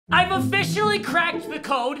I've officially cracked the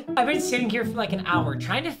code. I've been sitting here for like an hour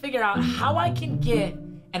trying to figure out how I can get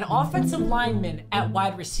an offensive lineman at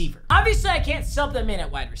wide receiver. Obviously, I can't sub them in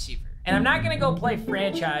at wide receiver. And I'm not gonna go play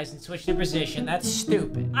franchise and switch the position. That's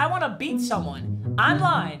stupid. I wanna beat someone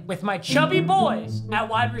online with my chubby boys at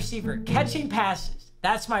wide receiver, catching passes.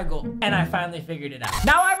 That's my goal. And I finally figured it out.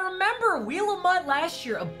 Now, I remember Wheel of Mud last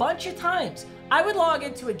year a bunch of times. I would log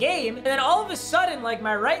into a game, and then all of a sudden, like,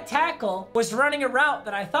 my right tackle was running a route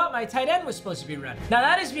that I thought my tight end was supposed to be running. Now,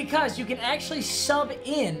 that is because you can actually sub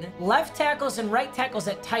in left tackles and right tackles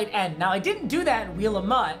at tight end. Now, I didn't do that in Wheel of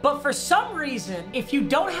Mud, but for some reason, if you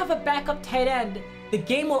don't have a backup tight end, the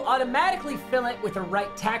game will automatically fill it with a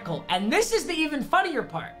right tackle. And this is the even funnier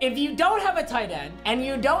part. If you don't have a tight end and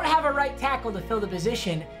you don't have a right tackle to fill the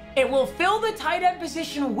position, it will fill the tight end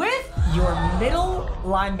position with your middle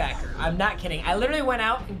linebacker. I'm not kidding. I literally went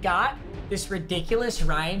out and got this ridiculous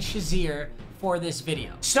Ryan Shazier for this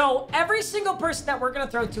video. So every single person that we're gonna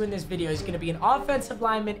throw to in this video is gonna be an offensive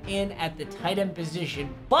lineman in at the tight end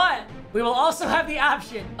position, but we will also have the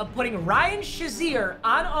option of putting Ryan Shazier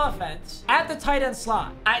on offense at the tight end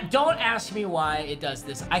slot. Don't ask me why it does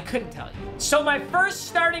this. I couldn't tell you. So my first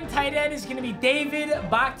starting tight end is gonna be David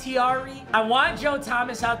Bakhtiari. I want Joe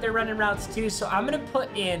Thomas out there running routes too, so I'm gonna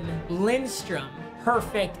put in Lindstrom.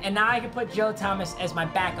 Perfect. And now I can put Joe Thomas as my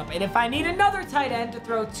backup. And if I need another tight end to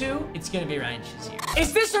throw to, it's going to be Ryan Shazier.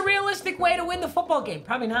 Is this a realistic way to win the football game?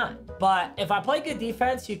 Probably not. But if I play good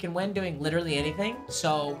defense, you can win doing literally anything.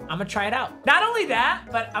 So I'm going to try it out. Not only that,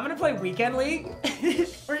 but I'm going to play Weekend League.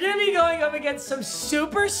 We're going to be going up against some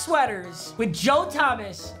super sweaters with Joe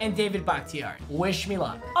Thomas and David Bakhtiari. Wish me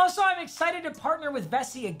luck. Also, I'm excited to partner with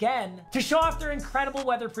Vessi again to show off their incredible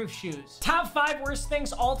weatherproof shoes. Top 5 worst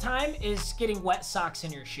things all time is getting wet socks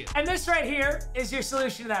in your shoe. And this right here is your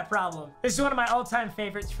solution to that problem. This is one of my all-time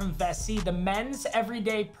favorites from Vessi, the men's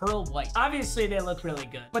everyday pearl white. Obviously, they look really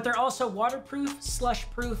good, but they're also waterproof,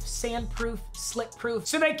 slush-proof, sand-proof, slip-proof,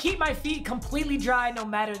 so they keep my feet completely dry no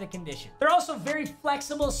matter the condition. They're also very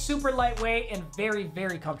flexible, super lightweight, and very,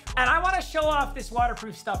 very comfortable. And I want to show off this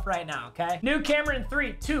waterproof stuff right now, okay? New camera in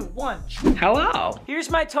 3, 2, 1. Hello. Here's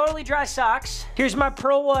my totally dry socks. Here's my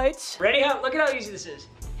pearl whites. Ready? Look at how easy this is.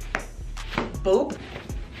 Boop,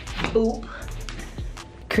 boop,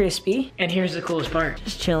 crispy. And here's the coolest part.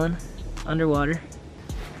 Just chilling, underwater.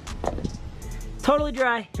 Totally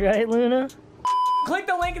dry, right, Luna? Click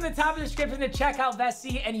the link in the top of the description to check out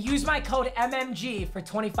Vessi and use my code MMG for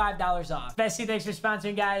 $25 off. Vessi, thanks for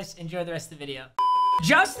sponsoring, guys. Enjoy the rest of the video.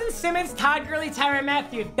 Justin Simmons, Todd Gurley, Tyrann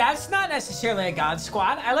Mathieu. That's not necessarily a God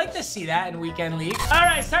squad. I like to see that in Weekend League. All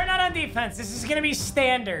right, starting out on defense. This is gonna be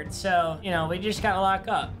standard, so, you know, we just gotta lock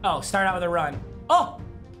up. Oh, start out with a run. Oh,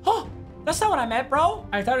 that's not what I meant, bro.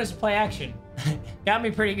 I thought it was a play action. Got me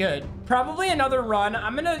pretty good. Probably another run.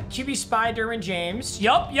 I'm gonna QB spy Derwin James.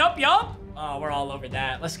 Yup. Oh, we're all over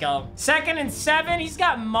that. Let's go. 2nd and 7. He's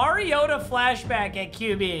got Mariota flashback at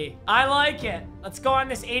QB. I like it. Let's go on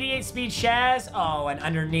this 88 speed Shaz. Oh, and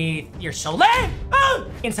underneath. You're so lame. Oh!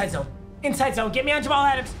 Inside zone. Inside zone. Get me on Jamal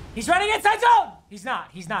Adams. He's running inside zone. He's not.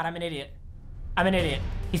 I'm an idiot.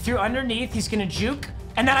 He threw underneath. He's gonna juke.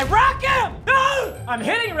 And then I rock him! Oh! I'm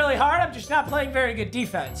hitting really hard. I'm just not playing very good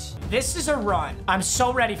defense. This is a run. I'm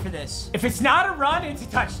so ready for this. If it's not a run, it's a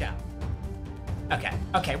touchdown.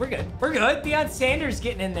 Okay, we're good. Deion Sanders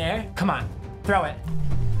getting in there. Come on, throw it.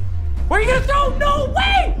 Where are you gonna throw? No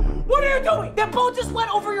way! What are you doing? That ball just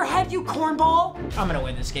went over your head, you cornball. I'm gonna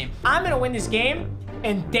win this game.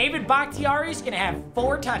 And David Bakhtiari is gonna have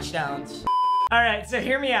 4 touchdowns. All right, so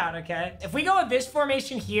hear me out, okay? If we go with this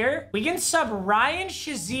formation here, we can sub Ryan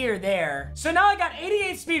Shazier there. So now I got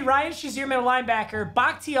 88 speed Ryan Shazier, middle linebacker,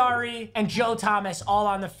 Bakhtiari, and Joe Thomas all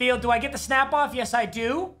on the field. Do I get the snap off? Yes, I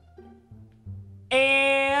do.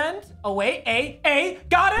 And, oh wait,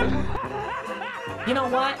 got him. You know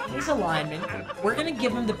what? He's a lineman. We're gonna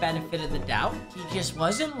give him the benefit of the doubt. He just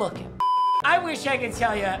wasn't looking. I wish I could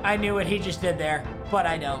tell you I knew what he just did there, but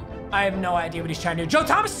I don't. I have no idea what he's trying to do. Joe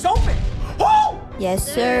Thomas is open. Oh! Yes,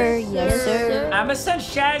 sir. Yes, sir. I'm gonna send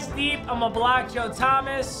Shaz deep. I'm gonna block Joe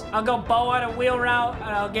Thomas. I'll go Bo on a wheel route, and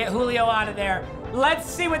I'll get Julio out of there. Let's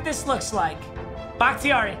see what this looks like.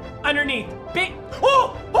 Bakhtiari, underneath. Big.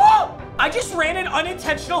 Oh! I just ran an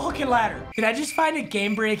unintentional hook and ladder. Did I just find a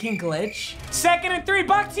game-breaking glitch? 2nd and 3,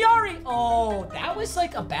 Bakhtiari. Oh, that was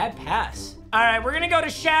like a bad pass. All right, we're gonna go to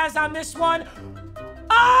Shaz on this one.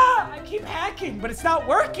 I keep hacking, but it's not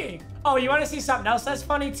working. Oh, you want to see something else that's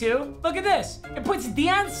funny too? Look at this. It puts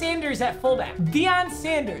Deion Sanders at fullback. Deion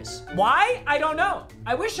Sanders. Why? I don't know.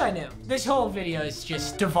 I wish I knew. This whole video is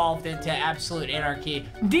just devolved into absolute anarchy.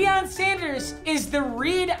 Deion Sanders is the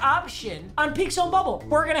read option on Peak Zone Bubble.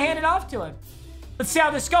 We're going to hand it off to him. Let's see how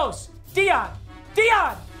this goes. Deion.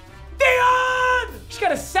 Deion. Deion! She's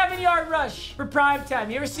got a 7-yard rush for prime time.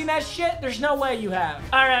 You ever seen that shit? There's no way you have.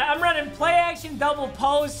 All right, I'm running play action double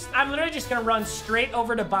post. I'm literally just gonna run straight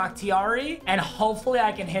over to Bakhtiari and hopefully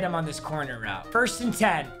I can hit him on this corner route. 1st and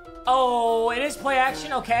 10. Oh, it is play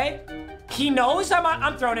action, okay. He knows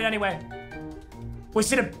I'm throwing it anyway.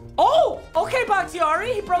 Was it a, oh, okay,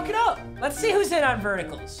 Bakhtiari, he broke it up. Let's see who's in on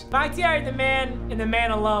verticals. Bakhtiari, the man, and the man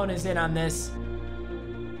alone is in on this.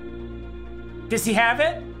 Does he have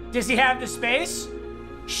it? Does he have the space?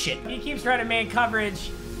 Shit, he keeps running man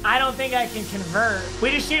coverage. I don't think I can convert.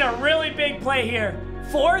 We just need a really big play here.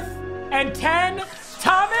 4th and 10.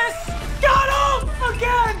 Thomas got him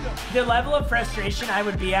again. The level of frustration I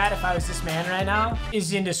would be at if I was this man right now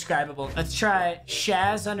is indescribable. Let's try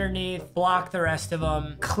Shaz underneath, block the rest of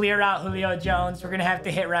them, clear out Julio Jones. We're gonna have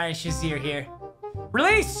to hit Ryan Shazier here.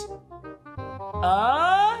 Release.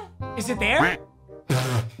 Is it there?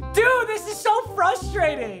 Dude, this is so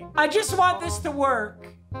frustrating. I just want this to work.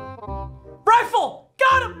 Rifle!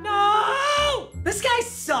 Got him! No! This guy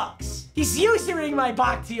sucks. He's usuring my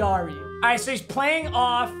Bakhtiari. All right, so he's playing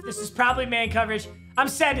off. This is probably man coverage. I'm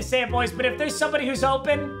sad to say it, boys, but if there's somebody who's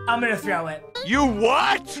open, I'm gonna throw it. You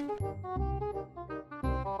what?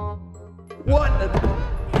 What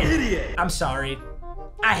an idiot. I'm sorry.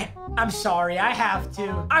 I'm sorry, I have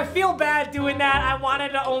to. I feel bad doing that. I wanted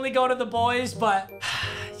to only go to the boys, but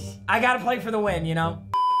I gotta play for the win, you know?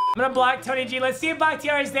 I'm gonna block Tony G. Let's see if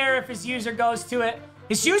Bakhtiari's there, if his user goes to it.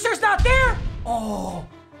 His user's not there! Oh,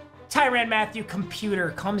 Tyrann Mathieu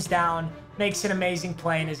computer comes down, makes an amazing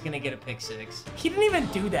play, and is gonna get a pick 6. He didn't even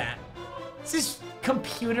do that. This is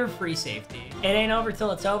computer free safety. It ain't over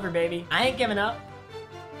till it's over, baby. I ain't giving up.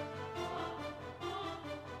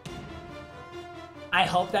 I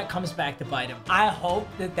hope that comes back to bite him. I hope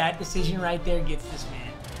that that decision right there gets this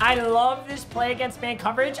man. I love this play against man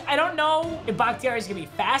coverage. I don't know if Bakhtiari is gonna be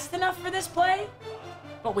fast enough for this play,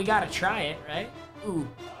 but we gotta try it, right? Ooh.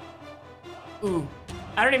 Ooh.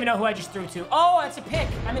 I don't even know who I just threw to. Oh, that's a pick.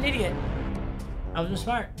 I'm an idiot. I wasn't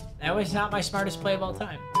smart. That was not my smartest play of all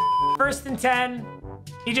time. 1st and 10.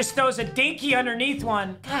 He just throws a dinky underneath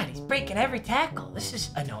one. God, he's breaking every tackle. This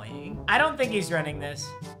is annoying. I don't think he's running this.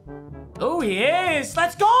 Oh, he is.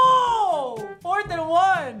 Let's go. 4th and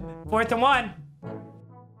 1. 4th and 1.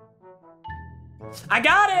 I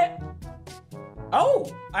got it.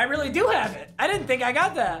 Oh, I really do have it. I didn't think I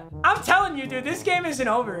got that. I'm telling you, dude, this game isn't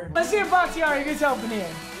over. Let's see if Bakhtiari gets open here.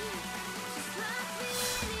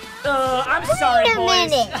 I'm sorry,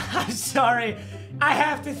 boys. I'm sorry. I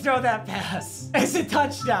have to throw that pass. It's a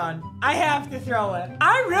touchdown. I have to throw it.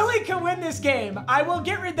 I really can win this game. I will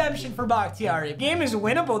get redemption for Bakhtiari. Game is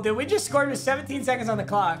winnable, dude. We just scored with 17 seconds on the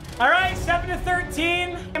clock. All right,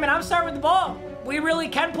 7-13. I mean, I'm starting with the ball. We really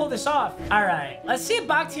can pull this off. All right, let's see if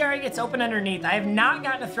Bakhtiari gets open underneath. I have not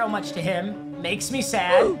gotten to throw much to him. Makes me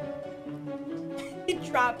sad. He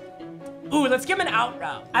dropped it. Ooh, let's give him an out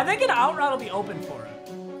route. I think an out route will be open for him.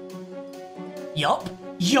 Yup.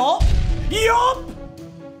 Yup. Yup!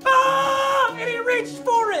 Ah! And he reached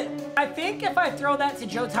for it! I think if I throw that to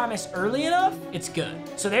Joe Thomas early enough, it's good.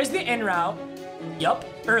 So there's the in route. Yup.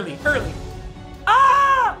 Early.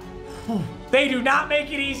 Ah! They do not make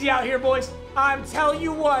it easy out here, boys. I'm telling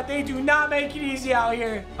you what, they do not make it easy out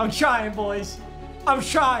here. I'm trying, boys. I'm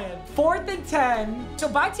trying. 4th and 10. So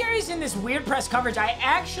Bakhtiari's in this weird press coverage. I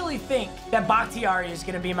actually think that Bakhtiari is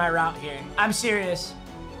going to be my route here. I'm serious.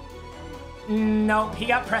 Nope, he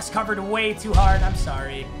got press covered way too hard. I'm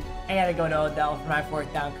sorry. I gotta go to Odell for my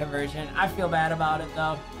 4th down conversion. I feel bad about it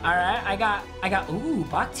though. All right, I got, ooh,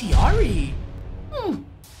 Bakhtiari.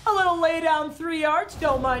 A little lay down 3 yards.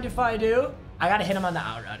 Don't mind if I do. I gotta hit him on the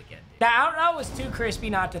out route again. The out route was too crispy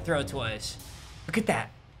not to throw twice. Look at that.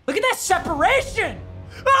 Look at that separation.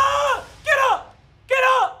 Ah, get up, get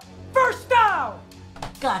up. 1st down.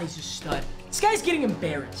 God, he's a stud. This guy's getting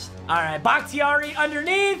embarrassed. All right, Bakhtiari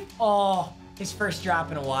underneath. Oh, his first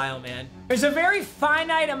drop in a while, man. There's a very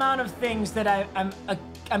finite amount of things that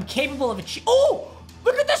I'm capable of achieving. Oh,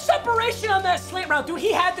 look at the separation on that slant route. Dude,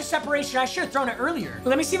 he had the separation. I should have thrown it earlier.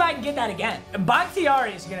 Let me see if I can get that again. And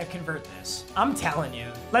Bakhtiari is gonna convert this. I'm telling you.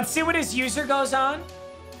 Let's see what his user goes on.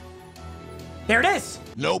 There it is.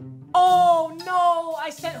 Nope. Oh, no. I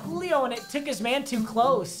sent Julio and it took his man too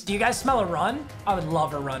close. Do you guys smell a run? I would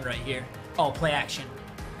love a run right here. Oh, play action.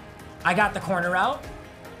 I got the corner out.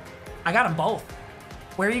 I got them both.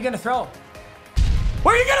 Where are you gonna throw?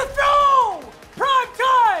 Where are you gonna throw? Prime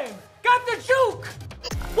time! Got the juke!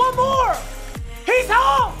 One more! He's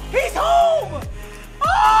home! He's home!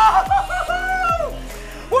 Oh!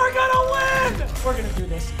 We're gonna win! We're gonna do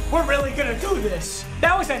this. We're really gonna do this.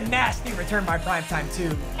 That was a nasty return by Primetime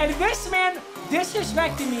too. And this man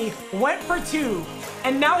disrespected me, went for 2,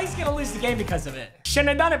 and now he's gonna lose the game because of it. Shouldn't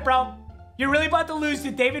have done it, bro. You're really about to lose to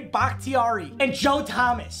David Bakhtiari and Joe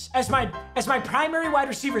Thomas as my primary wide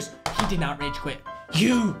receivers. He did not rage quit.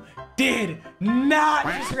 You did not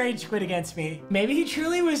just rage quit against me. Maybe he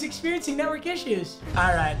truly was experiencing network issues.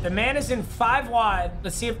 All right, the man is in 5 wide.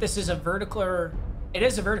 Let's see if this is a vertical or... It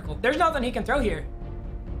is a vertical. There's nothing he can throw here.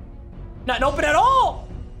 Not open at all.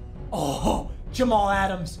 Oh, Jamal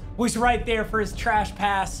Adams was right there for his trash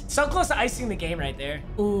pass. So close to icing the game right there.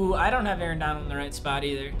 Ooh, I don't have Aaron Donald in the right spot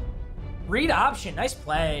either. Read option, nice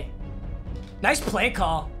play. Nice play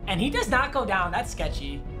call. And he does not go down, that's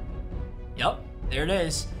sketchy. Yup, there it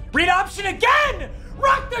is. Read option again!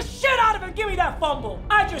 Rock the shit out of him, give me that fumble.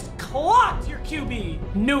 I just clocked your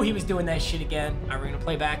QB. Knew he was doing that shit again. All right, we're gonna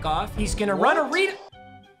play back off. He's gonna run a read.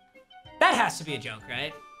 That has to be a joke,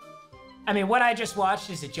 right? I mean, what I just watched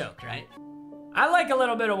is a joke, right? I like a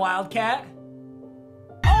little bit of Wildcat.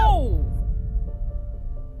 Oh!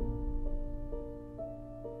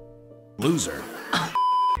 Loser.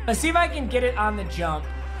 Let's see if I can get it on the jump.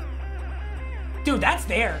 Dude, that's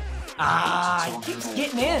there. Ah, he keeps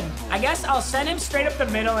getting in. I guess I'll send him straight up the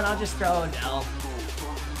middle and I'll just throw Odell.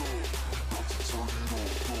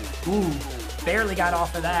 Ooh, barely got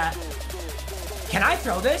off of that. Can I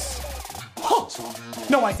throw this? Oh,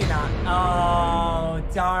 no, I did not.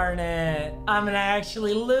 Oh, darn it. I'm gonna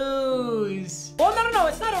actually lose. Well, no,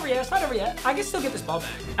 it's not over yet. It's not over yet. I can still get this ball back.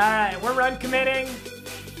 All right, we're run committing.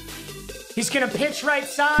 He's gonna pitch right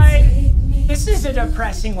side. This is a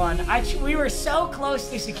depressing one. We were so close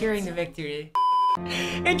to securing the victory.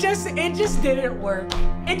 It just didn't work.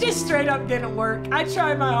 It just straight up didn't work. I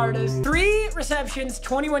tried my hardest. 3 receptions,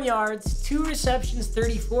 21 yards. 2 receptions,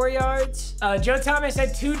 34 yards. Joe Thomas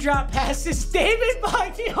had 2 drop passes. David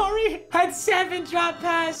Bakhtiari had 7 drop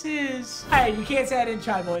passes. Hey, you can't say I didn't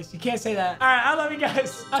try, boys. You can't say that. All right, I love you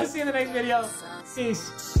guys. I'll see you in the next video.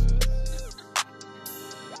 Peace.